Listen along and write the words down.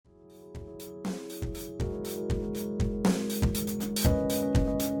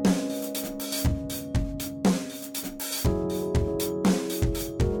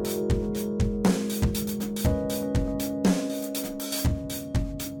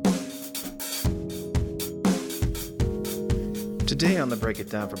Today on the Break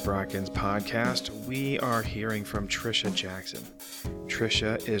It Down for Brockins podcast, we are hearing from Trisha Jackson.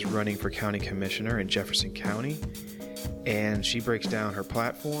 Trisha is running for county commissioner in Jefferson County, and she breaks down her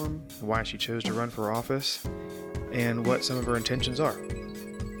platform, why she chose to run for office, and what some of her intentions are.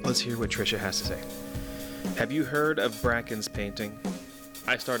 Let's hear what Trisha has to say. Have you heard of Brackens Painting?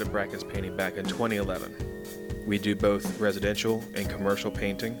 I started Brackens Painting back in 2011. We do both residential and commercial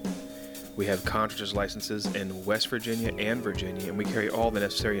painting. We have contractor's licenses in West Virginia and Virginia, and we carry all the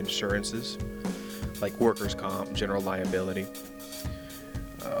necessary insurances like workers' comp, general liability.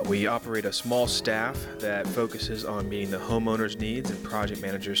 We operate a small staff that focuses on meeting the homeowner's needs and project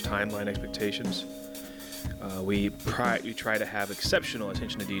managers' timeline expectations. We try to have exceptional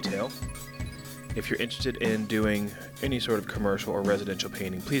attention to detail. If you're interested in doing any sort of commercial or residential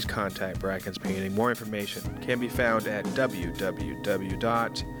painting, please contact Brackens Painting. More information can be found at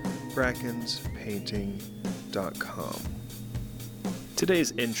www.brackenspainting.com.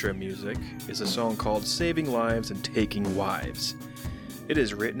 Today's intro music is a song called Saving Lives and Taking Wives. It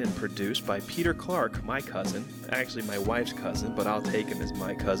is written and produced by Peter Clark, my cousin, actually my wife's cousin, but I'll take him as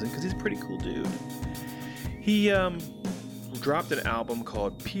my cousin because he's a pretty cool dude. He dropped an album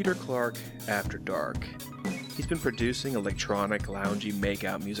called Peter Clark After Dark. He's been producing electronic, loungy,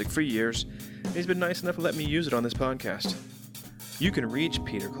 makeout music for years, and he's been nice enough to let me use it on this podcast. You can reach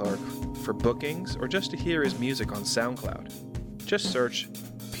Peter Clark for bookings or just to hear his music on SoundCloud. Just search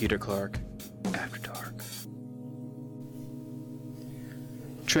Peter Clark After Dark.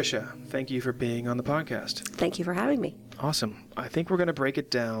 Trisha, thank you for being on the podcast. Thank you for having me. Awesome. I think we're going to break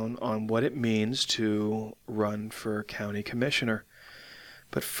it down on what it means to run for county commissioner.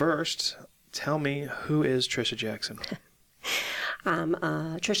 But first, tell me, who is Trisha Jackson? I'm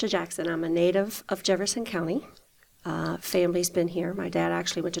Trisha Jackson. I'm a native of Jefferson County. Family's been here. My dad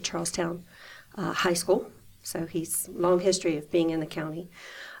actually went to Charlestown High School, so he's long history of being in the county.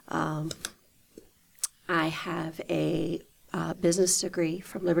 I have a business degree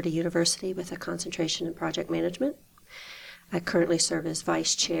from Liberty University with a concentration in project management. I currently serve as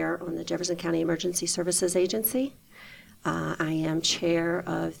vice chair on the Jefferson County Emergency Services Agency. I am chair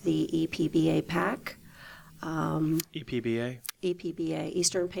of the EPBA PAC. EPBA? EPBA,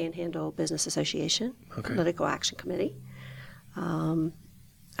 Eastern Panhandle Business Association, Okay. Political Action Committee.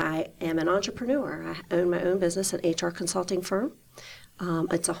 I am an entrepreneur. I own my own business, an HR consulting firm.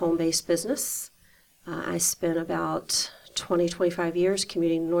 It's a home-based business. I spent about 25 years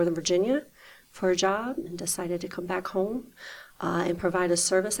commuting to Northern Virginia for a job and decided to come back home and provide a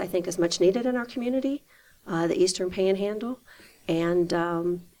service I think is much needed in our community, the Eastern Panhandle. And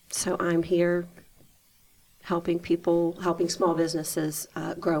so I'm here helping small businesses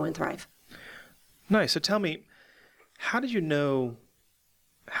grow and thrive. Nice. So tell me, how did you know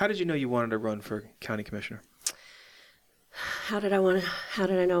you wanted to run for county commissioner? How did I know I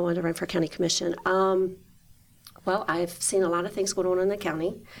wanted to run for county commission? Well, I've seen a lot of things going on in the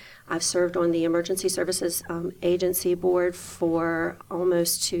county. I've served on the Emergency Services Agency Board for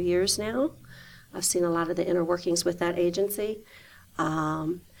almost 2 years now. I've seen a lot of the inner workings with that agency.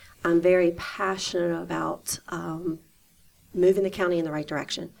 I'm very passionate about moving the county in the right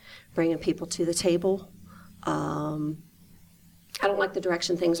direction, bringing people to the table. I don't like the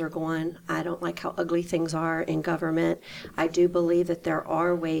direction things are going. I don't like how ugly things are in government. I do believe that there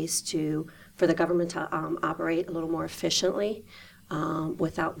are ways for the government to operate a little more efficiently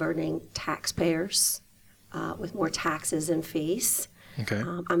without burdening taxpayers with more taxes and fees. Okay.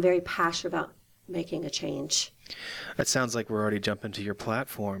 I'm very passionate about making a change. That sounds like we're already jumping to your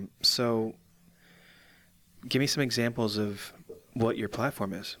platform. So give me some examples of what your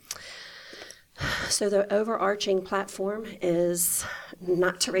platform is. So the overarching platform is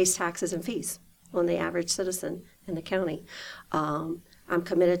not to raise taxes and fees on the average citizen in the county. I'm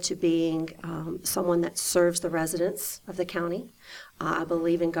committed to being someone that serves the residents of the county. I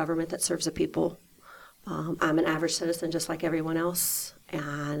believe in government that serves the people. I'm an average citizen just like everyone else,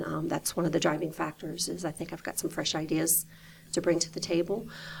 and that's one of the driving factors is I think I've got some fresh ideas to bring to the table.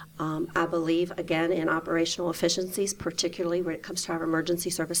 I believe, again, in operational efficiencies, particularly when it comes to our emergency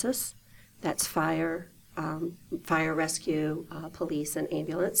services. That's fire, rescue, police, and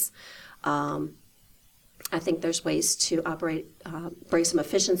ambulance. I think there's ways to bring some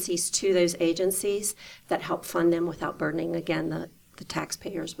efficiencies to those agencies that help fund them without burdening, again, the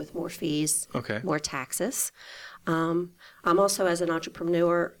taxpayers with more fees, more taxes. I'm also, as an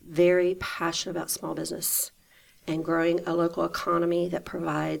entrepreneur, very passionate about small business and growing a local economy that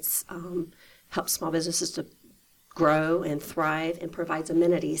provides, helps small businesses to grow and thrive and provides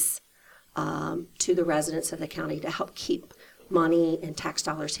amenities to the residents of the county to help keep money and tax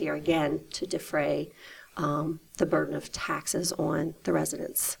dollars here, again, to defray the burden of taxes on the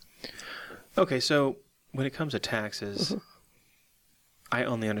residents. Okay, so when it comes to taxes, I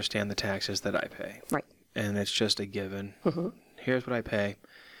only understand the taxes that I pay. Right. And it's just a given. Here's what I pay.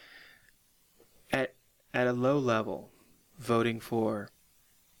 At a low level, voting for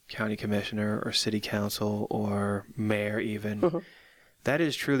county commissioner or city council or mayor even, that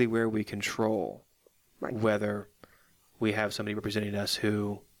is truly where we control whether we have somebody representing us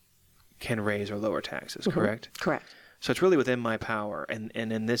who can raise or lower taxes, correct? Correct. So it's really within my power, and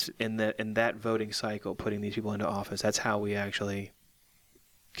in that voting cycle, putting these people into office, that's how we actually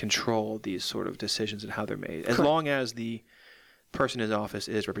control these sort of decisions and how they're made, as long as the person in office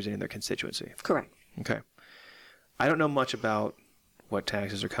is representing their constituency. Correct. Okay. I don't know much about what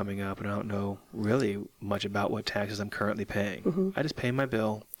taxes are coming up, and I don't know really much about what taxes I'm currently paying. I just pay my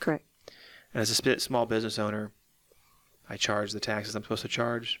bill. Correct. And as a small business owner, I charge the taxes I'm supposed to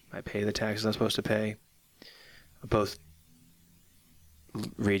charge. I pay the taxes I'm supposed to pay, both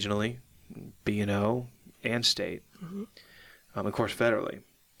regionally, B&O, and state, of course federally.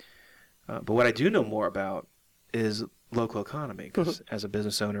 But what I do know more about is local economy, because as a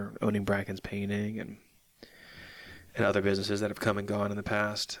business owner owning Bracken's Painting and other businesses that have come and gone in the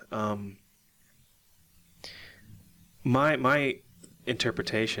past, my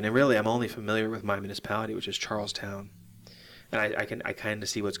interpretation, and really I'm only familiar with my municipality, which is Charlestown, and I kind of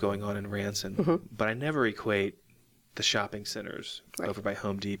see what's going on in Ranson, but I never equate the shopping centers over by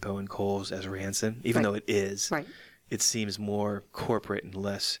Home Depot and Kohl's as Ranson, even though it is. Right. It seems more corporate and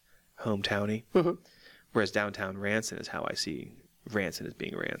less hometowny, whereas downtown Ranson is how I see Ranson as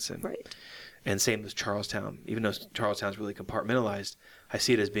being Ranson. Right. And same with Charlestown. Even though Charlestown's really compartmentalized, I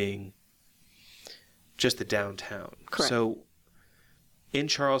see it as being just the downtown. Correct. So in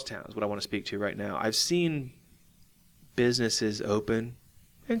Charlestown is what I want to speak to right now. I've seen businesses open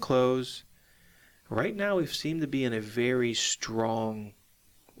and close. Right now we seem to be in a very strong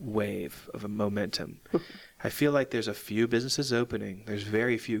wave of a momentum. I feel like there's a few businesses opening. There's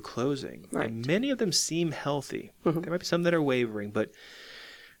very few closing. Right. And many of them seem healthy. There might be some that are wavering, but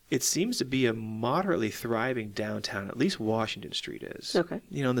it seems to be a moderately thriving downtown. At least Washington Street is. Okay.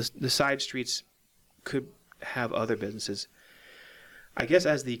 You know, the side streets could have other businesses. I guess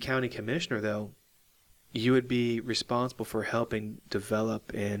as the county commissioner, though, you would be responsible for helping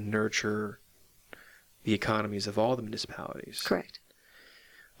develop and nurture the economies of all the municipalities. Correct.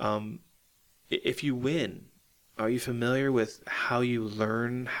 If you win, are you familiar with how you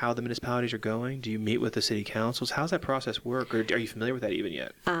learn how the municipalities are going? Do you meet with the city councils? How does that process work? Or are you familiar with that even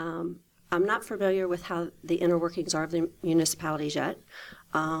yet? I'm not familiar with how the inner workings are of the municipalities yet,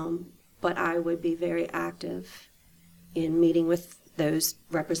 but I would be very active in meeting with those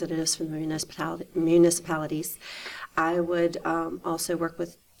representatives from the municipalities. I would also work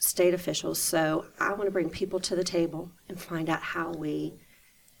with state officials. So I want to bring people to the table and find out how we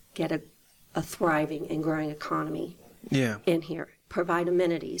get a thriving and growing economy in here. Provide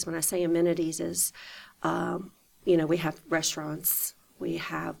amenities. When I say amenities is, we have restaurants, we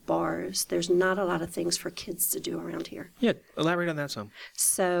have bars. There's not a lot of things for kids to do around here. Yeah, elaborate on that some.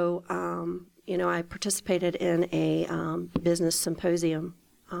 So, I participated in a business symposium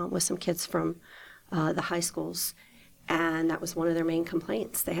with some kids from the high schools, and that was one of their main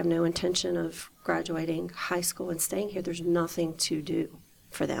complaints. They have no intention of graduating high school and staying here. There's nothing to do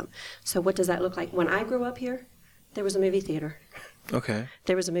for them. So what does that look like? When I grew up here, there was a movie theater. Okay.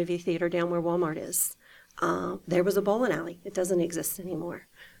 There was a movie theater down where Walmart is. There was a bowling alley. It doesn't exist anymore.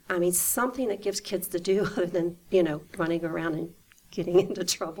 I mean, something that gives kids to do other than, running around and getting into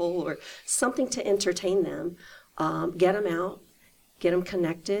trouble, or something to entertain them. Get them out, get them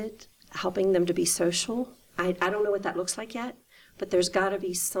connected, helping them to be social. I don't know what that looks like yet, but there's got to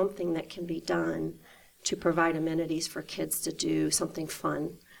be something that can be done to provide amenities for kids to do, something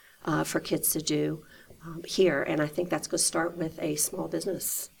fun for kids to do here. And I think that's going to start with a small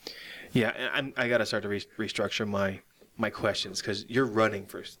business. Yeah, I got to start to restructure my questions, because you're running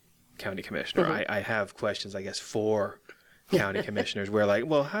for county commissioner. I have questions, I guess, for county commissioners where, like,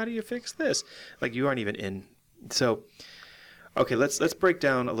 well, how do you fix this? Like, you aren't even in. So, okay, let's break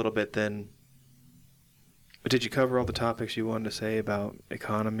down a little bit then. Did you cover all the topics you wanted to say about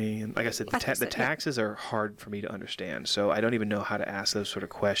economy? And like I said, the taxes are hard for me to understand, so I don't even know how to ask those sort of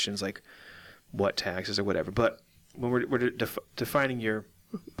questions, like what taxes or whatever. But when we're defining your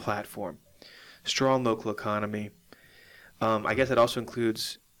platform, strong local economy, I guess that also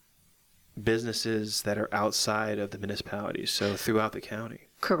includes businesses that are outside of the municipalities, so throughout the county.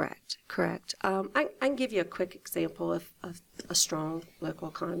 Correct. I can give you a quick example of a strong local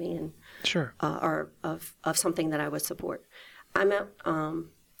economy and sure, or of something that I would support. I met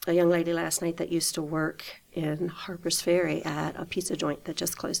a young lady last night that used to work in Harper's Ferry at a pizza joint that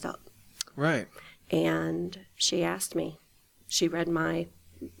just closed up. Right. And she asked me, she read my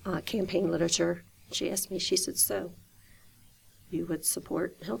campaign literature. She asked me, she said, so you would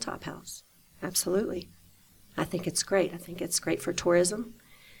support Hilltop House? Absolutely. I think it's great. I think it's great for tourism.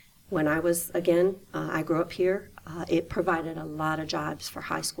 When I was, again, I grew up here. It provided a lot of jobs for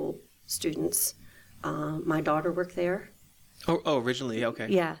high school students. My daughter worked there. Oh, originally, okay.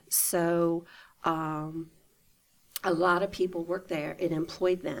 Yeah, so a lot of people worked there. It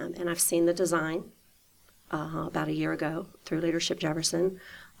employed them, and I've seen the design about a year ago through Leadership Jefferson.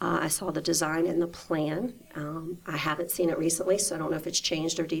 I saw the design and the plan. I haven't seen it recently, so I don't know if it's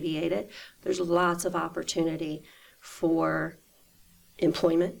changed or deviated. There's lots of opportunity for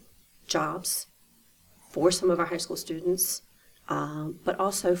employment, jobs, for some of our high school students, but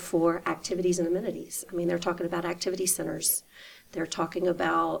also for activities and amenities. I mean, they're talking about activity centers. They're talking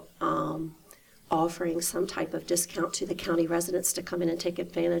about offering some type of discount to the county residents to come in and take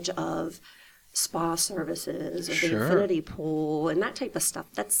advantage of spa services or the infinity pool and that type of stuff.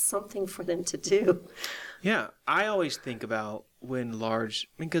 That's something for them to do. Yeah, I always think about when large,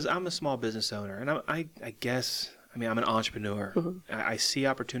 because I'm a small business owner, and I guess, I'm an entrepreneur. I see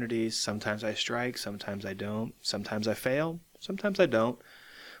opportunities. Sometimes I strike, sometimes I don't. Sometimes I fail, sometimes I don't.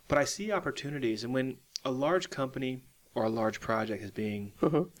 But I see opportunities, and when a large company or a large project is being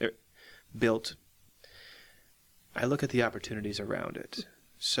built, I look at the opportunities around it.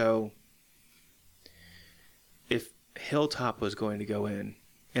 So if Hilltop was going to go in,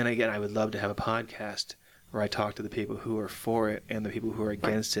 and again, I would love to have a podcast where I talk to the people who are for it and the people who are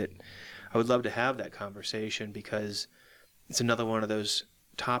against it. I would love to have that conversation because it's another one of those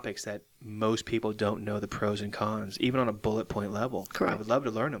topics that most people don't know the pros and cons, even on a bullet point level. Correct. I would love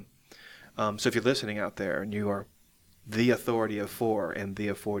to learn them. So if you're listening out there and you are the authority of for and the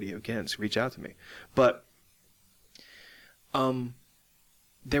authority against, reach out to me. But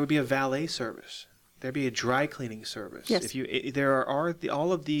there would be a valet service. There'd be a dry cleaning service. Yes. There are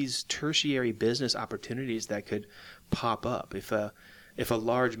all of these tertiary business opportunities that could pop up. If a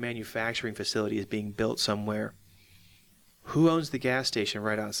large manufacturing facility is being built somewhere, who owns the gas station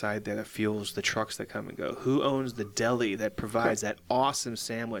right outside there that fuels the trucks that come and go? Who owns the deli that provides that awesome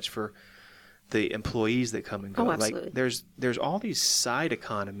sandwich for the employees that come and go? Oh, absolutely. Like there's all these side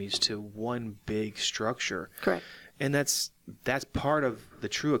economies to one big structure. Correct. And that's part of the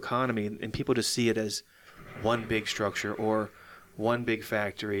true economy, and people just see it as one big structure or one big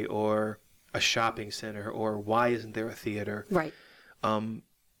factory or a shopping center or why isn't there a theater? Right.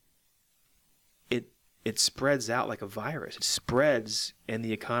 It spreads out like a virus. It spreads, and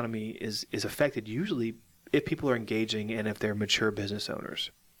the economy is affected usually if people are engaging and if they're mature business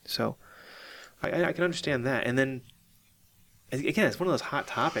owners. So I can understand that. And then again, it's one of those hot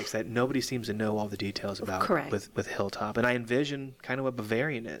topics that nobody seems to know all the details about. Correct. with Hilltop. And I envision kind of what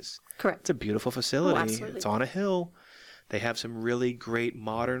Bavarian is. Correct. It's a beautiful facility. Oh, absolutely. It's on a hill. They have some really great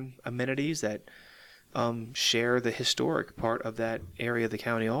modern amenities that share the historic part of that area of the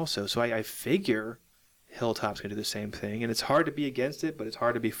county also. So I figure Hilltop's going to do the same thing. And it's hard to be against it, but it's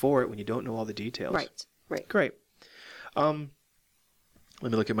hard to be for it when you don't know all the details. Right. Great. Let me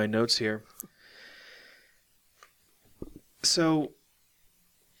look at my notes here. So,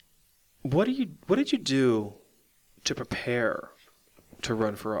 what did you do to prepare to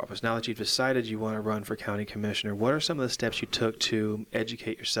run for office? Now that you've decided you want to run for county commissioner, what are some of the steps you took to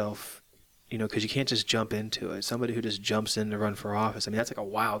educate yourself? Because you can't just jump into it. Somebody who just jumps in to run for office, that's like a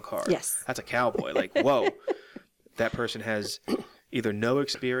wild card. Yes. That's a cowboy. Like, whoa, that person has either no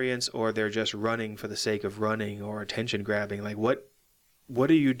experience or they're just running for the sake of running or attention grabbing. Like, what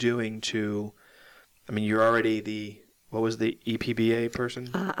are you doing to? You're already what was the EPBA person?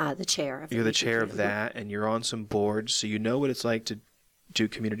 The chair. You're the chair of that, and you're on some boards, so you know what it's like to do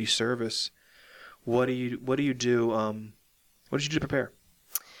community service. What do you do? What did you do to prepare?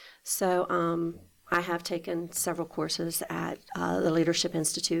 So I have taken several courses at the Leadership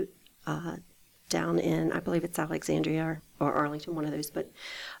Institute down in, I believe it's Alexandria or Arlington, one of those. But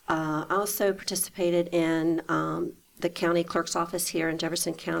I also participated in the county clerk's office here in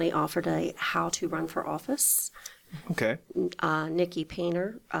Jefferson County offered a how to run for office. Okay. Nikki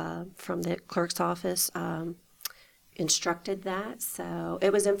Painter from the clerk's office instructed that. So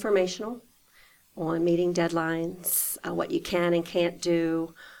it was informational on meeting deadlines, what you can and can't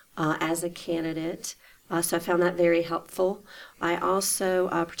do as a candidate. So I found that very helpful. I also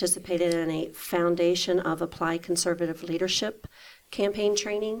participated in a Foundation of Applied Conservative Leadership campaign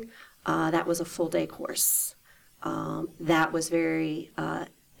training. That was a full-day course. That was very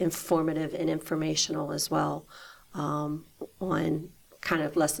informative and informational as well on kind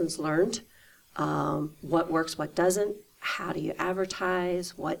of lessons learned, what works, what doesn't, how do you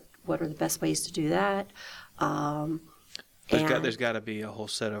advertise, what are the best ways to do that. There's got to be a whole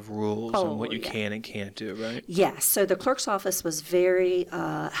set of rules on what you yeah. can and can't do, right? Yes, so the clerk's office was very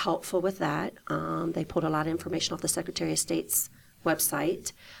helpful with that. They pulled a lot of information off the Secretary of State's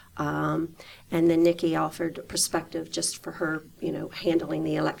website. And then Nikki offered perspective just for her, handling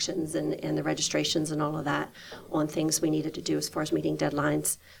the elections and the registrations and all of that on things we needed to do as far as meeting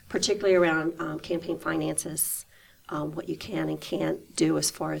deadlines, particularly around campaign finances, what you can and can't do as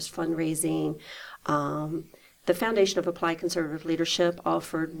far as fundraising. The Foundation of Applied Conservative Leadership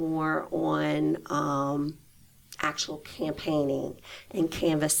offered more on actual campaigning and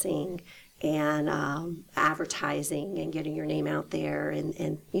canvassing and advertising and getting your name out there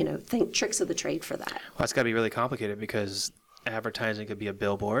and think tricks of the trade for that. Well, it's got to be really complicated because advertising could be a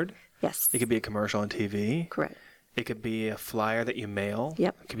billboard. Yes. It could be a commercial on TV. Correct. It could be a flyer that you mail.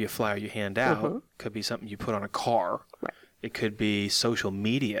 Yep. It could be a flyer you hand out. Mm-hmm. It could be something you put on a car. Right. It could be social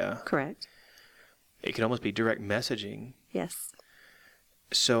media. Correct. It could almost be direct messaging. Yes.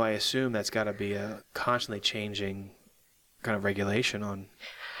 So I assume that's got to be a constantly changing kind of regulation on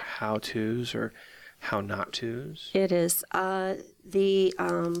how-tos or how-not-tos. It is. So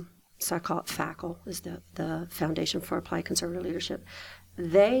I call it FACL, is the Foundation for Applied Conservative Leadership.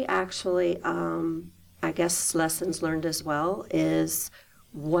 They actually, I guess lessons learned as well is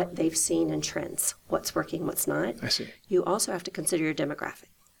what they've seen in trends, what's working, what's not. I see. You also have to consider your demographic.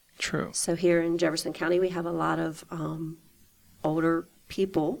 True. So here in Jefferson County, we have a lot of older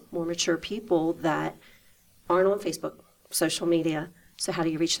people, more mature people that aren't on Facebook, social media. So how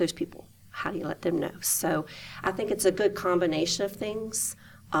do you reach those people? How do you let them know? So I think it's a good combination of things,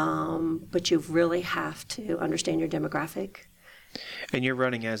 but you really have to understand your demographic. And you're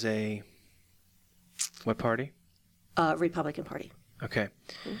running as what party? Republican Party. Okay.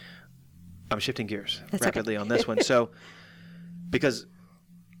 Mm-hmm. I'm shifting gears That's rapidly okay. on this one. So, because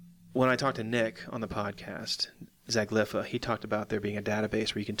when I talked to Nick on the podcast, Zach Liffa, he talked about there being a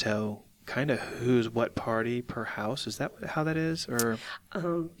database where you can tell kind of who's what party per house. Is that how that is? Or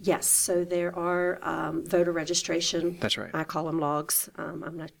Yes. So there are voter registration. That's right. I call them logs.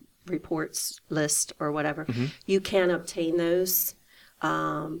 I'm not reports, list, or whatever. Mm-hmm. You can obtain those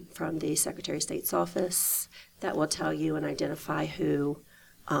from the Secretary of State's office. That will tell you and identify who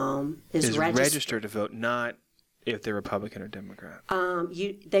is registered to vote, not if they're Republican or Democrat.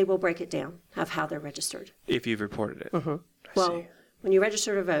 They will break it down of how they're registered. If you've reported it. Mm-hmm. I Well, see. when you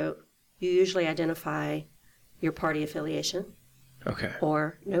register to vote, you usually identify your party affiliation Okay.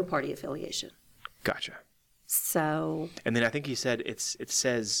 or no party affiliation. Gotcha. So, And then I think he said it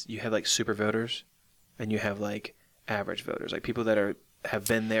says you have like super voters and you have like average voters, like people that have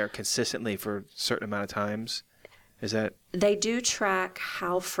been there consistently for a certain amount of times. Is that? they do track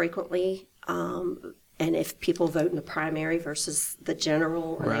how frequently and if people vote in the primary versus the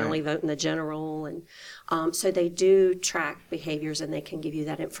general, or Right. they only vote in the general. And so they do track behaviors and they can give you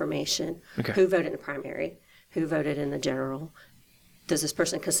that information. Okay. Who voted in the primary? Who voted in the general? Does this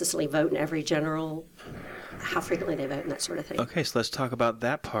person consistently vote in every general? How frequently they vote and that sort of thing. Okay, so let's talk about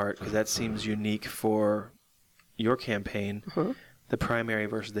that part because that seems unique for your campaign, Mm-hmm. the primary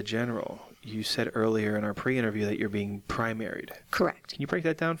versus the general. You said earlier in our pre-interview that you're being primaried. Correct. Can you break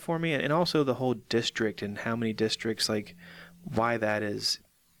that down for me? And also the whole district and how many districts, like why that is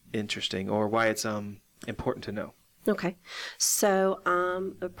interesting or why it's important to know. Okay. So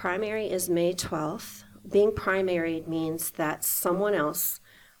the primary is May 12th. Being primaried means that someone else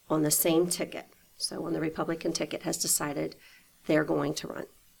on the same ticket, so on the Republican ticket, has decided they're going to run.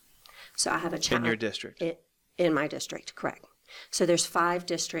 So I have a challenge. In your district? In my district, correct. So there's 5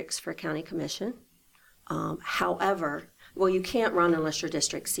 districts for county commission. However, you can't run unless your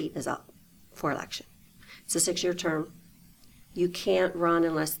district seat is up for election. It's a 6-year term. You can't run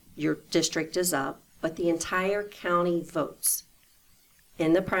unless your district is up, but the entire county votes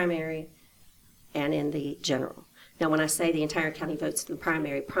in the primary and in the general. Now, when I say the entire county votes in the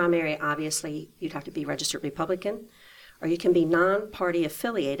primary, obviously, you'd have to be registered Republican, or you can be non-party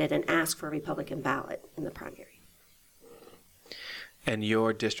affiliated and ask for a Republican ballot in the primary. And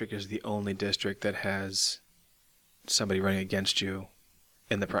your district is the only district that has somebody running against you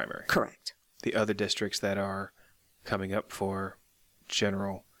in the primary. Correct. The other districts that are coming up for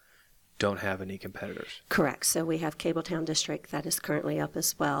general don't have any competitors. Correct. So we have Cabletown District that is currently up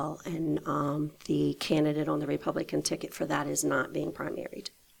as well, and the candidate on the Republican ticket for that is not being primaried.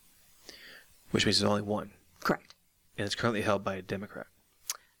 Which means there's only one. Correct. And it's currently held by a Democrat.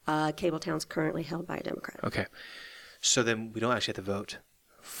 Cabletown's currently held by a Democrat. Okay. So then we don't actually have to vote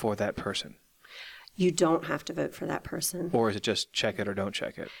for that person. You don't have to vote for that person. Or is it just check it or don't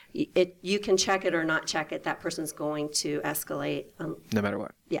check it? You can check it or not check it. That person's going to escalate. No matter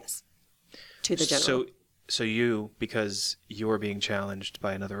what. Yes, to the general. So you, because you're being challenged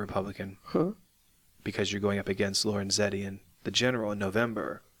by another Republican, because you're going up against Lauren Zedian, the general, in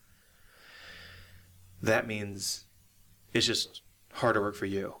November, that means it's just harder work for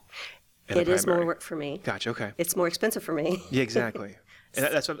you. It is more work for me. Gotcha. Okay. It's more expensive for me. Yeah, exactly. And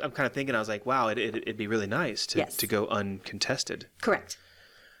that's what I'm kind of thinking. I was like, wow, it'd be really nice to go uncontested. Correct.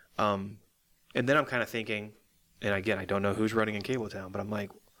 And then I'm kind of thinking, and again, I don't know who's running in Cabletown, but I'm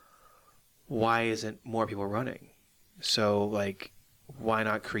like, why isn't more people running? So, like, why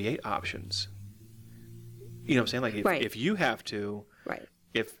not create options? You know what I'm saying? Like, if you have to, right.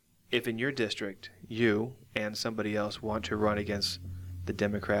 if in your district, you and somebody else want to run against the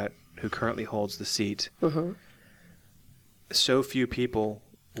Democrat who currently holds the seat, so few people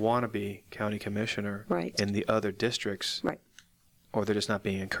want to be county commissioner in the other districts, or they're just not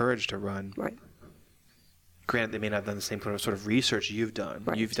being encouraged to run. Right. Granted, they may not have done the same sort of research you've done.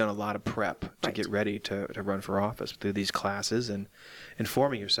 Right. You've done a lot of prep to get ready to run for office through these classes and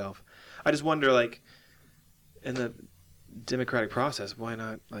informing yourself. I just wonder, like, in the democratic process, why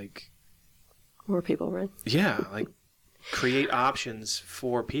not, like... More people run? Yeah, like, create options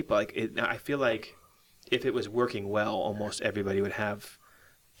for people. Like, I feel like if it was working well, almost everybody would have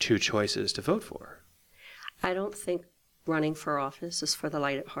two choices to vote for. I don't think running for office is for the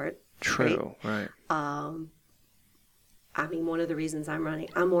light at heart. True, right. I mean, one of the reasons I'm running,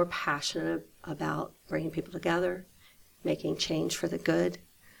 I'm more passionate about bringing people together, making change for the good.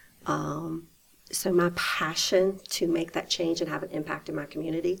 So my passion to make that change and have an impact in my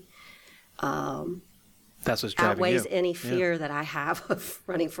community that's what's driving outweighs you. any fear that I have of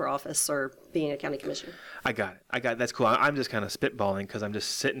running for office or being a county commissioner. I got it. That's cool. I'm just kind of spitballing because I'm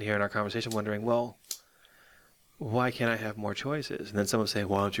just sitting here in our conversation wondering, well, why can't I have more choices? And then someone say,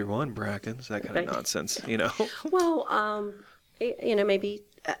 why don't you run, Brackens? That kind of nonsense, you know? Well, maybe,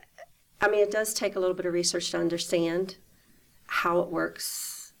 I mean, it does take a little bit of research to understand how it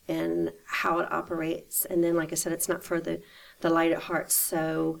works and how it operates. And then, like I said, it's not for the light at heart.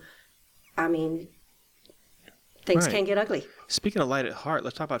 So, I mean, things can get ugly. Speaking of light at heart,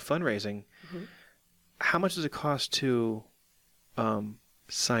 let's talk about fundraising. How much does it cost to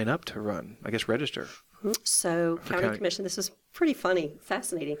sign up to run? I guess register. So county commission, this is pretty funny,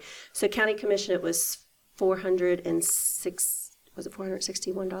 fascinating. So county commission, it was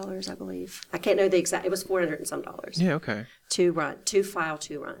 $461, I believe. I can't know the exact, it was $400 and some dollars. Yeah, okay. To file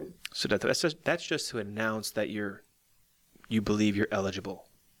to run. So that's just to announce that you believe you're eligible.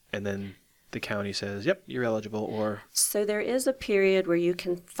 And then the county says, yep, you're eligible, or... So there is a period where you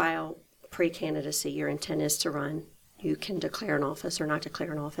can file pre-candidacy. Your intent is to run. You can declare an office or not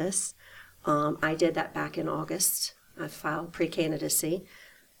declare an office. I did that back in August. I filed pre-candidacy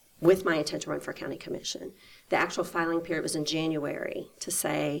with my intent to run for county commission. The actual filing period was in January to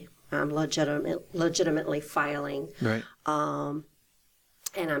say I'm legitimately filing. Right. And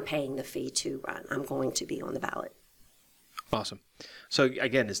I'm paying the fee to run. I'm going to be on the ballot. Awesome. So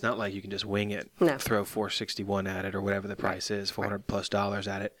again, it's not like you can just wing it, throw $461 at it or whatever the price is, $400+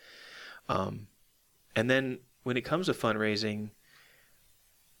 at it. And then when it comes to fundraising,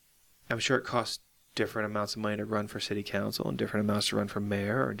 I'm sure it costs different amounts of money to run for city council and different amounts to run for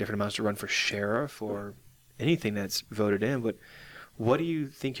mayor or different amounts to run for sheriff or anything that's voted in. But what do you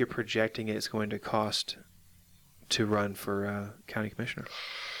think you're projecting it's going to cost to run for county commissioner?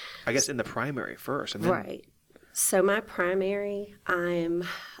 I guess in the primary first. And then... Right. So my primary,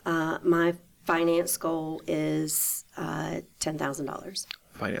 my finance goal is $10,000.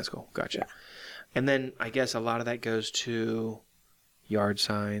 Finance goal, gotcha. Yeah. And then I guess a lot of that goes to yard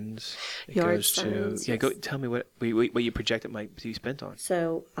signs. Signs. Yeah, go tell me what you project it might be spent on.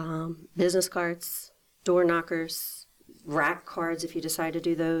 So business cards, door knockers, rack cards if you decide to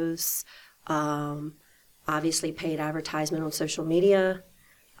do those. Obviously, paid advertisement on social media.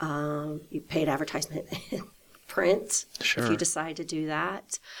 You paid advertisement in print if you decide to do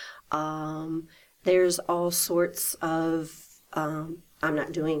that. There's all sorts of. I'm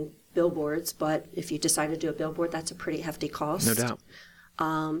not doing billboards, but if you decide to do a billboard, that's a pretty hefty cost. No doubt.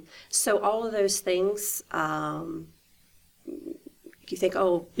 So all of those things, you think,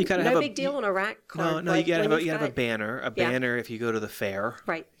 no big deal on a rack card. No, you gotta have a banner. Banner if you go to the fair.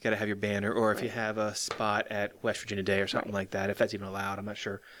 Right. You gotta have your banner, or if you have a spot at West Virginia Day or something like that, if that's even allowed, I'm not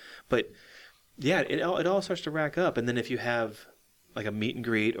sure. But yeah, it all starts to rack up, and then if you have like a meet and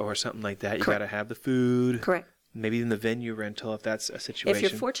greet or something like that, you gotta have the food. Correct. Maybe even the venue rental if that's a situation. If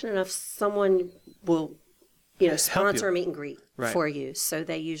you're fortunate enough, someone will, sponsor a meet and greet for you. So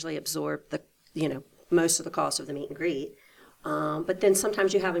they usually absorb the, most of the cost of the meet and greet. But then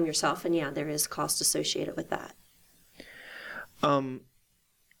sometimes you have them yourself, and there is cost associated with that.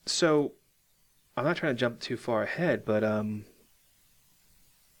 So I'm not trying to jump too far ahead, but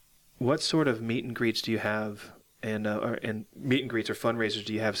what sort of meet and greets do you have, and meet and greets or fundraisers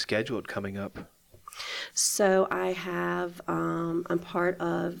do you have scheduled coming up? So I have, I'm part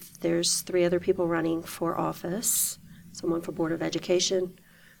of, there's 3 other people running for office, someone for Board of Education,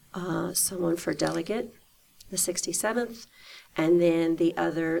 someone for delegate, the 67th, and then the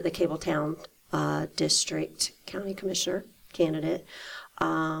Cabletown District County Commissioner candidate.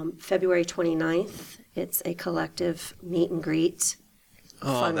 February 29th, it's a collective meet and greet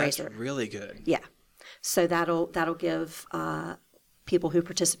fundraiser. That's really good. Yeah. So that'll give people who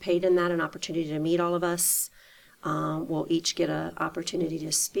participate in that an opportunity to meet all of us. We'll each get an opportunity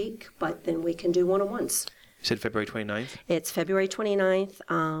to speak, but then we can do one-on-ones. You said February 29th? It's February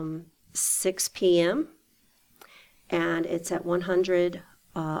 29th, 6 p.m., and it's at 100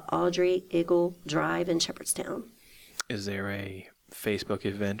 Audrey Eagle Drive in Shepherdstown. Is there a Facebook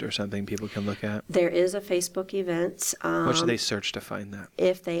event or something people can look at? There is a Facebook event. What should they search to find that?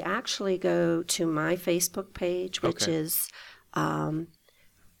 If they actually go to my Facebook page, which Okay. is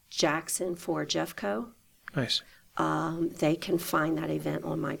Jackson for Jeffco, Nice. they can find that event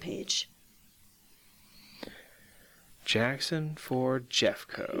on my page. Jackson for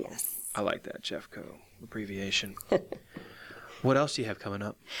Jeffco. Yes. I like that, Jeffco abbreviation. What else do you have coming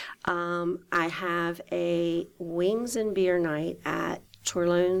up? I have a wings and beer night at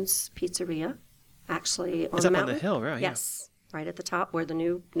Torlone's Pizzeria, actually on It's the up on mountain. the hill, right? Yeah. Yes, right at the top where the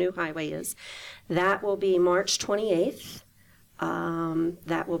new highway is. That will be March 28th.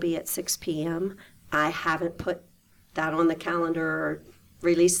 That will be at 6 p.m. I haven't put that on the calendar or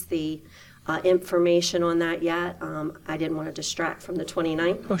released the information on that yet. I didn't want to distract from the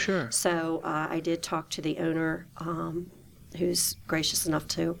 29th. Oh, sure. So I did talk to the owner, who's gracious enough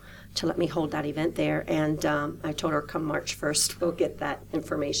to let me hold that event there. And I told her come March 1st, we'll get that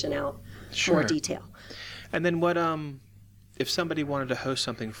information out, Sure. more detail. And then what, if somebody wanted to host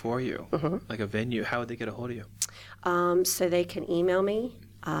something for you, like a venue, how would they get a hold of you? So they can email me,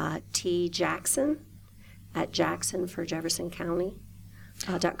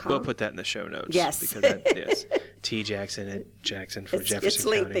 tjackson@jacksonforjeffersoncounty.com. We'll put that in the show notes. Yes. Because yes,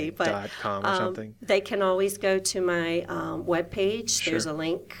 tjackson@jacksonforjeffersoncounty.com or something. They can always go to my webpage. Sure. There's a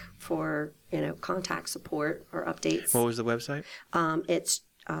link for contact support or updates. What was the website? It's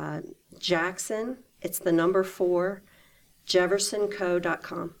Jackson. It's the number 4,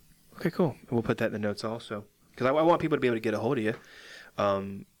 jeffersonco.com. Okay, cool. We'll put that in the notes also. Because I want people to be able to get a hold of you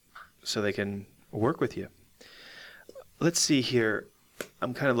so they can work with you. Let's see here.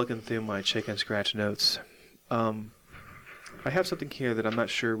 I'm kind of looking through my chicken scratch notes. I have something here that I'm not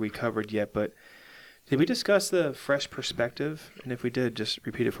sure we covered yet, but did we discuss the fresh perspective? And if we did, just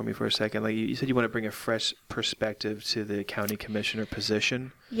repeat it for me for a second. Like you said you want to bring a fresh perspective to the county commissioner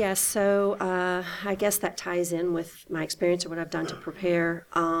position. Yes, so I guess that ties in with my experience or what I've done to prepare.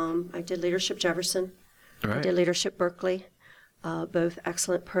 I did Leadership Jefferson. All right. I did Leadership Berkeley. Both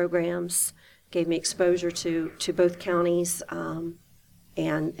excellent programs. Gave me exposure to both counties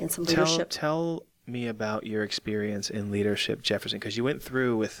and some leadership. Tell me about your experience in Leadership Jefferson, because you went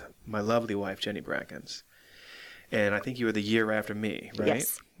through with my lovely wife, Jenny Brackens. And I think you were the year after me, right?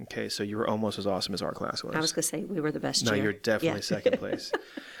 Yes. Okay, so you were almost as awesome as our class was. I was going to say we were the best No, year. you're definitely Yeah. second place.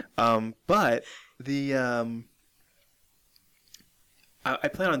 But the I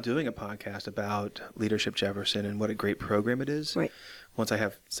plan on doing a podcast about Leadership Jefferson and what a great program it is. Right. Once I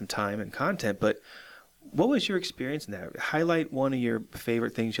have some time and content. But what was your experience in that? Highlight one of your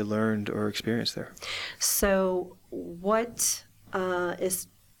favorite things you learned or experienced there. So what is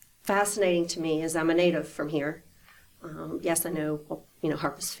fascinating to me is I'm a native from here. Yes, I know,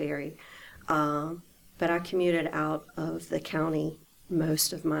 Harpers Ferry. But I commuted out of the county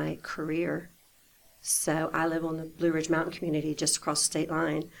most of my career. So I live on the Blue Ridge Mountain community just across the state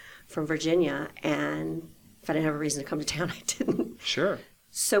line from Virginia. And if I didn't have a reason to come to town, I didn't. Sure.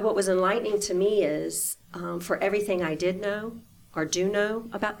 So what was enlightening to me is for everything I did know or do know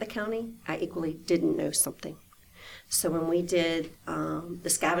about the county, I equally didn't know something. So when we did the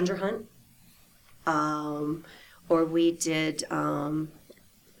scavenger hunt, or we did...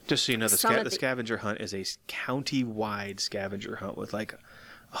 Just so you know, Some of the the- scavenger hunt is a county-wide scavenger hunt with like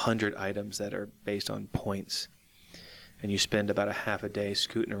 100 items that are based on points. And you spend about a half a day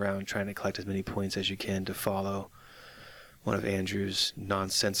scooting around trying to collect as many points as you can to follow one of Andrew's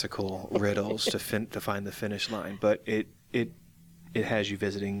nonsensical riddles to find the finish line. But it has you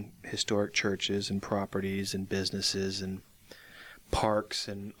visiting historic churches and properties and businesses and parks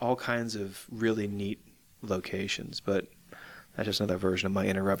and all kinds of really neat locations. But that's just another version of my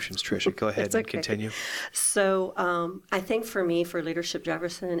interruptions. Tricia, go ahead and continue. So I think for me, for Leadership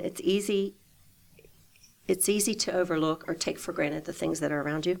Jefferson, it's easy to overlook or take for granted the things that are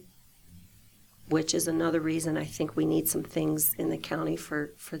around you, which is another reason I think we need some things in the county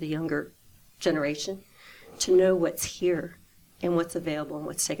for the younger generation to know what's here and what's available and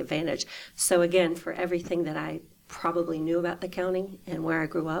what's to take advantage. So again, for everything that I probably knew about the county and where I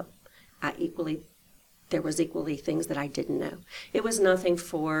grew up, there was equally things that I didn't know. It was nothing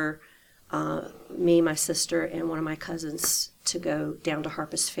for me, my sister, and one of my cousins to go down to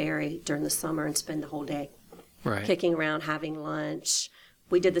Harpus Ferry during the summer and spend the whole day kicking around, having lunch.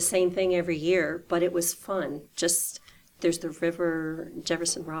 We did the same thing every year, but it was fun. Just there's the river,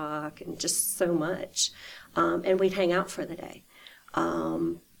 Jefferson Rock, and just so much. And we'd hang out for the day.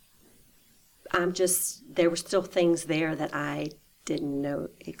 There were still things there that I didn't know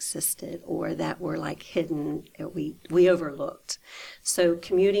existed or that were like hidden, we overlooked. So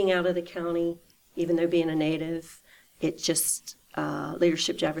commuting out of the county, even though being a native, it just,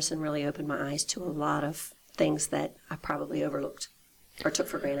 Leadership Jefferson really opened my eyes to a lot of things that I probably overlooked or took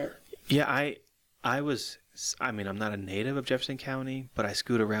for granted. Yeah, I'm not a native of Jefferson County, but I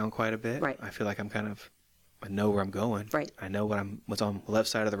scoot around quite a bit. Right. I feel like I know where I'm going. Right. I know what's on the left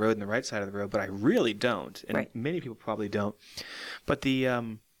side of the road and the right side of the road, but I really don't. And right. Many people probably don't. But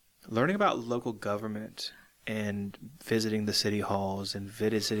the learning about local government and visiting the city halls and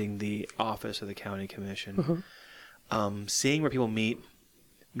visiting the office of the county commission, seeing where people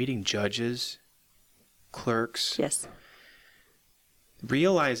meeting judges, clerks. Yes.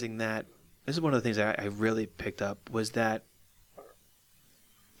 Realizing that, this is one of the things that I really picked up, was that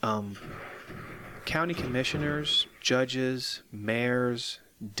county commissioners, judges, mayors,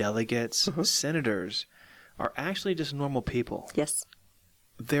 delegates, senators are actually just normal people. Yes.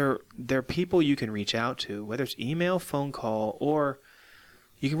 They're people you can reach out to, whether it's email, phone call, or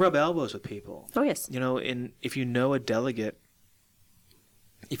you can rub elbows with people. Oh, yes. And if you know a delegate,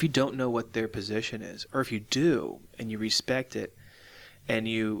 if you don't know what their position is, or if you do and you respect it, and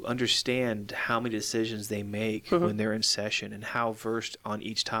you understand how many decisions they make when they're in session and how versed on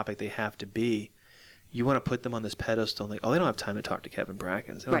each topic they have to be, you want to put them on this pedestal. Like, oh, they don't have time to talk to Kevin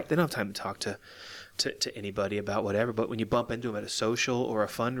Brackens. They don't have time to talk to anybody about whatever. But when you bump into them at a social or a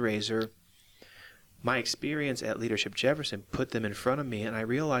fundraiser, my experience at Leadership Jefferson put them in front of me, and I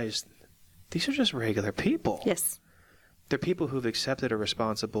realized these are just regular people. Yes. They're people who've accepted a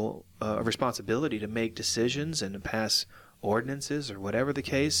responsibility to make decisions and to pass ordinances or whatever the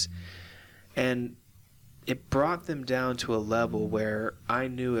case. And it brought them down to a level where I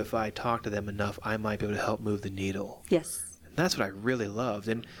knew if I talked to them enough, I might be able to help move the needle. Yes. And that's what I really loved.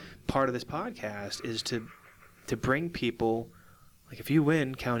 And part of this podcast is to bring people, like if you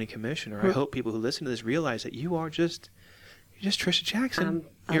win county commissioner, I hope people who listen to this realize that you're just Tricia Jackson.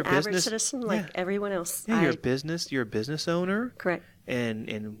 You're an average citizen like everyone else. Yeah, you're a business owner. Correct.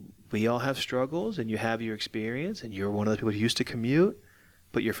 And we all have struggles, and you have your experience, and you're one of the people who used to commute,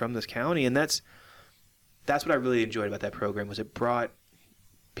 but you're from this county. And that's what I really enjoyed about that program, was it brought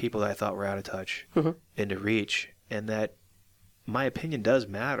people that I thought were out of touch into reach, and that my opinion does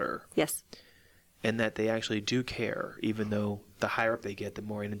matter. Yes. And that they actually do care, even though the higher up they get, the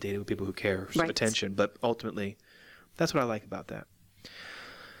more inundated with people who care for attention. But ultimately, that's what I like about that.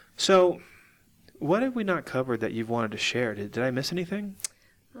 So, what have we not covered that you've wanted to share? Did I miss anything?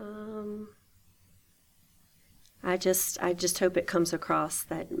 I just hope it comes across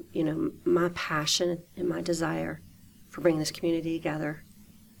that, my passion and my desire for bringing this community together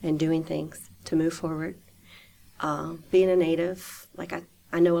and doing things to move forward. Being a native, like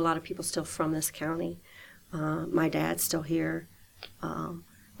I know a lot of people still from this county. My dad's still here. I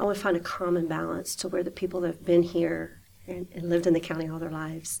want to find a common balance to where the people that have been here and lived in the county all their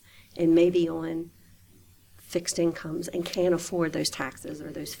lives and maybe on fixed incomes and can't afford those taxes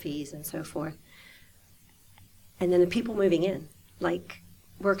or those fees and so forth. And then the people moving in, like,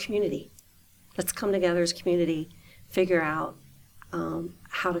 we're a community. Let's come together as a community, figure out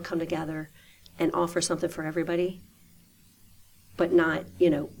how to come together and offer something for everybody, but not,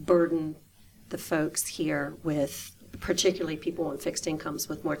 burden the folks here with, particularly people on fixed incomes,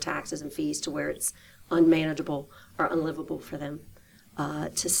 with more taxes and fees to where it's unmanageable or unlivable for them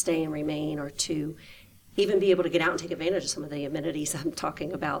to stay and remain, or to even be able to get out and take advantage of some of the amenities I'm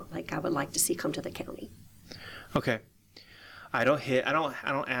talking about, like I would like to see come to the county. Okay. I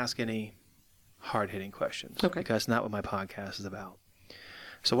don't ask any hard-hitting questions. Okay. Because that's not what my podcast is about.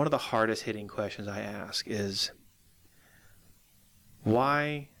 So one of the hardest hitting questions I ask is,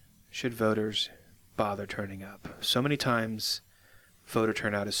 why should voters bother turning up? So many times voter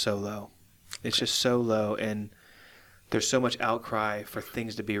turnout is so low. It's just so low, and there's so much outcry for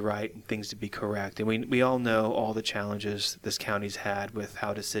things to be right and things to be correct. And we all know all the challenges this county's had with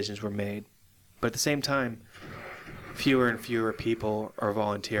how decisions were made. But at the same time, fewer and fewer people are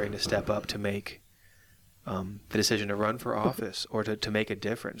volunteering to step up to make the decision to run for office or to make a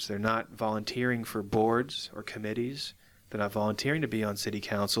difference. They're not volunteering for boards or committees. They're not volunteering to be on city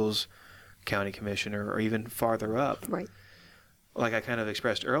councils, county commissioner, or even farther up. Right. Like I kind of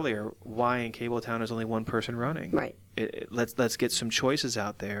expressed earlier, why in Cabletown is only one person running? Right. Let's get some choices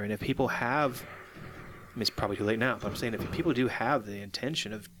out there. And if people have, I mean, it's probably too late now, but I'm saying if people do have the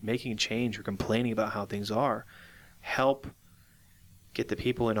intention of making change or complaining about how things are, help get the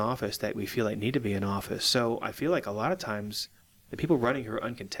people in office that we feel like need to be in office. So I feel like a lot of times the people running who are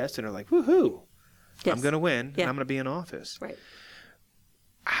uncontested are like, woohoo, Yes. I'm going to win, Yeah. and I'm going to be in office. Right.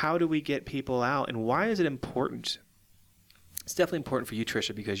 How do we get people out, and why is it important? It's definitely important for you,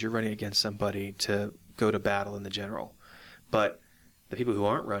 Tricia, because you're running against somebody to go to battle in the general. But the people who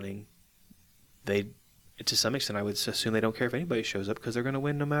aren't running, they, to some extent, I would assume they don't care if anybody shows up because they're going to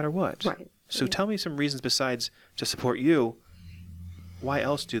win no matter what. Right. So tell me some reasons besides to support you. Why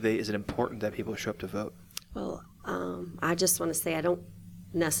else is it important that people show up to vote? Well, I just want to say I don't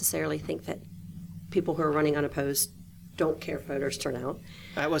necessarily think that people who are running unopposed don't care if voters turn out.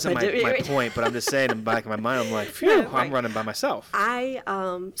 That wasn't But my point, but I'm just saying in the back of my mind, I'm like, phew, No, I'm right. running by myself.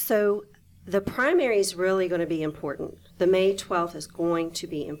 So the primary is really going to be important. The May 12th is going to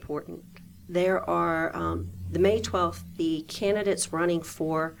be important. There are, the May 12th, the candidates running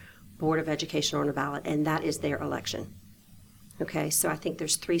for Board of Education are on the ballot, and that is their election. Okay, so I think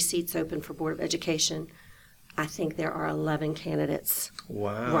there's 3 seats open for Board of Education. I think there are 11 candidates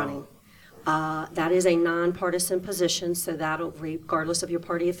Wow. running. That is a nonpartisan position, so that'll, regardless of your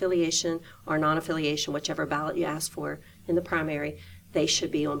party affiliation or non-affiliation, whichever ballot you ask for in the primary, they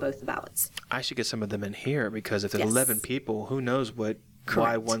should be on both the ballots. I should get some of them in here because if there's Yes. 11 people, who knows why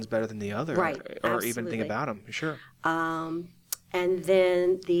Correct. one's better than the other, Right, or even think absolutely. about them. Sure. And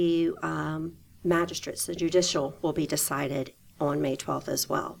then the magistrates, the judicial, will be decided on May 12th as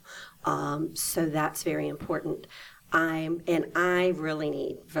well. So that's very important. I really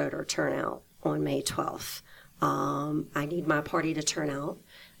need voter turnout on May 12th. I need my party to turn out.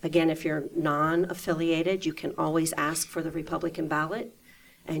 Again, if you're non-affiliated, you can always ask for the Republican ballot,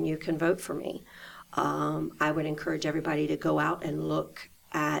 and you can vote for me. I would encourage everybody to go out and look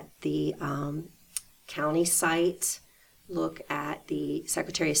at the county site, look at the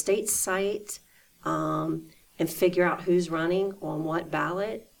Secretary of State's site, and figure out who's running on what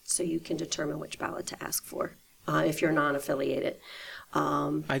ballot so you can determine which ballot to ask for if you're non-affiliated.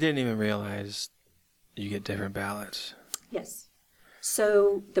 I didn't even realize you get different ballots. Yes.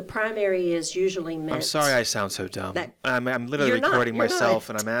 So the primary is usually meant... I'm sorry I sound so dumb. I'm literally You're not, recording you're myself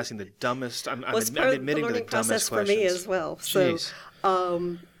not. and I'm asking the dumbest, I'm Well, it's admitting to the learning process dumbest for questions. me as well. So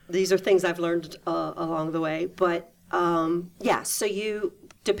Jeez. these are things I've learned along the way. But yeah, so you,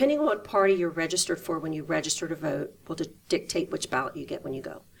 depending on what party you're registered for when you register to vote, will dictate which ballot you get when you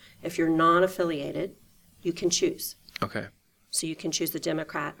go. If you're non-affiliated, you can choose. Okay. So you can choose the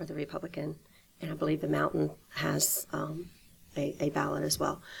Democrat or the Republican, and I believe the Mountain has a ballot as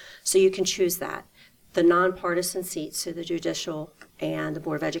well. So you can choose that. The nonpartisan seats, so the judicial and the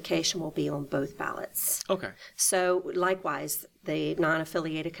Board of Education, will be on both ballots. Okay. So likewise, the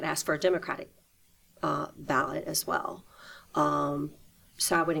non-affiliated could ask for a Democratic ballot as well.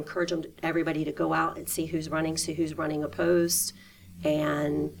 So I would encourage everybody to go out and see who's running opposed,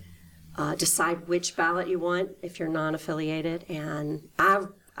 and decide which ballot you want if you're non-affiliated. And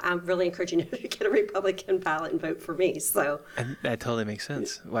I'm really encouraging you to get a Republican ballot and vote for me. So And that totally makes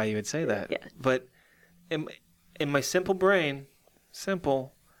sense why you would say that. Yeah. But in my simple brain,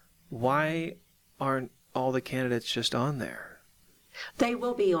 why aren't all the candidates just on there? they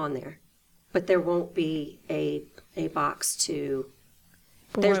will be on there, but there won't be a box to.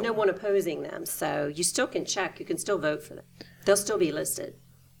 There's no one opposing them, so you still can check. You can still vote for them. They'll still be listed.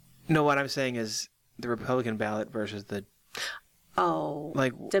 No, what I'm saying is the Republican ballot versus the Oh,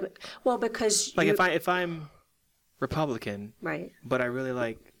 like well, because like you, if I'm Republican, right. but I really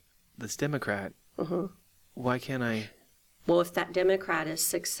like this Democrat, why can't I? Well, if that Democrat is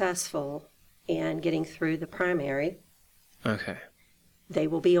successful in getting through the primary, Okay. they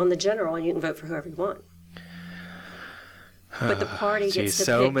will be on the general, and you can vote for whoever you want. But the party Geez, gets to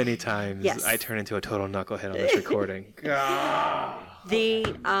so pick. many times Yes. I turn into a total knucklehead on this recording.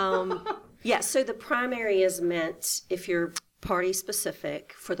 So the primary is meant, if you're party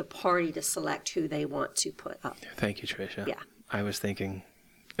specific, for the party to select who they want to put up. Thank you, Tricia. Yeah. I was thinking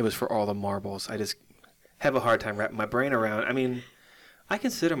it was for all the marbles. I just have a hard time wrapping my brain around. I mean, I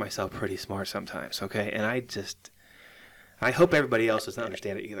consider myself pretty smart sometimes, okay? And I hope everybody else doesn't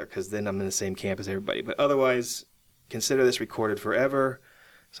understand it either, because then I'm in the same camp as everybody. But otherwise, consider this recorded forever.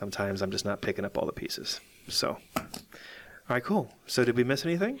 Sometimes I'm just not picking up all the pieces. So, all right, cool. So did we miss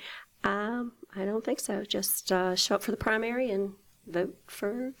anything? I don't think so. Just show up for the primary and vote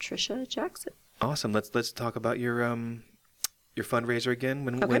for Tricia Jackson. Awesome. Let's talk about your fundraiser again.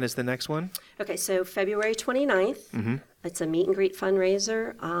 When is the next one? Okay, so February 29th. Mm-hmm. It's a meet and greet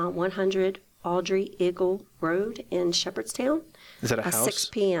fundraiser, 100 Audrey Eagle Road in Shepherdstown. Is that a house? 6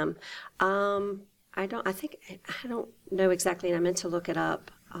 p.m. I don't know exactly, and I meant to look it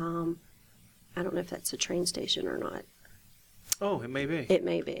up. I don't know if that's a train station or not. Oh, it may be. It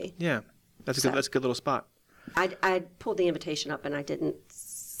may be. Yeah, that's a good little spot. I pulled the invitation up and I didn't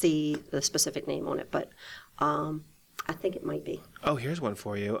see the specific name on it, but I think it might be. Oh, here's one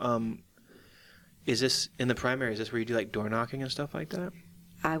for you. Is this in the primary? Is this where you do like door knocking and stuff like that?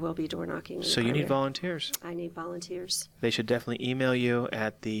 I will be door knocking. So you need volunteers. I need volunteers. They should definitely email you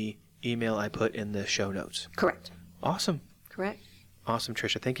at the email I put in the show notes. Correct. Awesome. Correct. Awesome,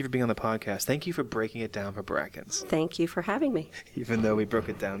 Tricia. Thank you for being on the podcast. Thank you for breaking it down for Brackens. Thank you for having me. Even though we broke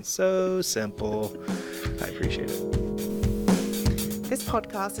it down so simple, I appreciate it. This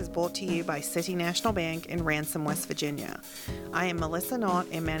podcast is brought to you by City National Bank in Ransom, West Virginia. I am Melissa Knott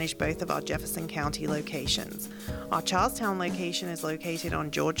and manage both of our Jefferson County locations. Our Charlestown location is located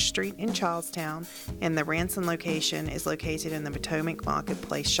on George Street in Charlestown, and the Ransom location is located in the Potomac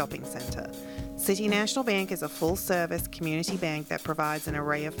Marketplace Shopping Center. City National Bank is a full-service community bank that provides an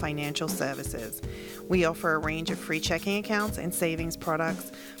array of financial services. We offer a range of free checking accounts and savings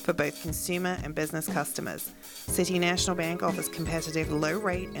products for both consumer and business customers. City National Bank offers competitive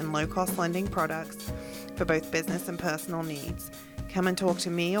low-rate and low-cost lending products for both business and personal needs. Come and talk to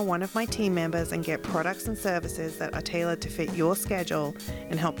me or one of my team members and get products and services that are tailored to fit your schedule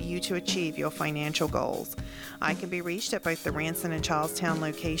and help you to achieve your financial goals. I can be reached at both the Ransom and Charlestown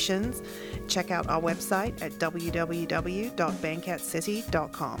locations. Check out our website at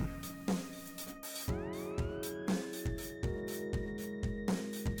www.bankatscity.com.